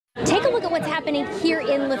Take a look at what's happening here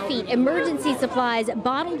in Lafitte. Emergency supplies,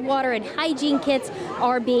 bottled water, and hygiene kits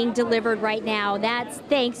are being delivered right now. That's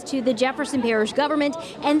thanks to the Jefferson Parish government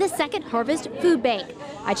and the Second Harvest Food Bank.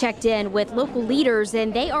 I checked in with local leaders,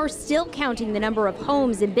 and they are still counting the number of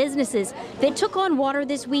homes and businesses that took on water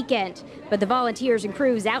this weekend. But the volunteers and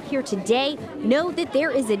crews out here today know that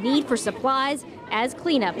there is a need for supplies as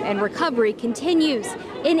cleanup and recovery continues.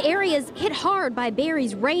 In areas hit hard by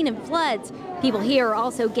Barry's rain and floods, people here are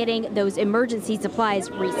also getting those emergency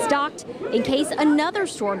supplies restocked in case another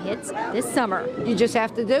storm hits this summer. You just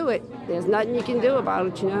have to do it. There's nothing you can do about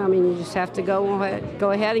it, I mean, you just have to go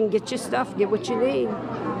ahead and get your stuff, get what you need.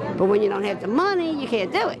 But when you don't have the money, you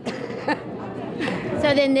can't do it.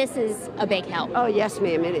 So then this is a big help. Oh, yes,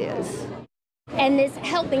 ma'am, it is. And this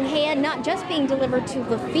helping hand not just being delivered to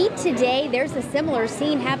Lafitte today, there's a similar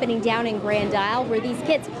scene happening down in Grand Isle where these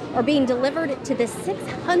kits are being delivered to the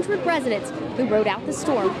 600 residents who rode out the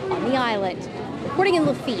storm on the island. Reporting in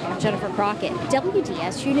Lafitte, I'm Jennifer Crockett,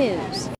 WDSU News.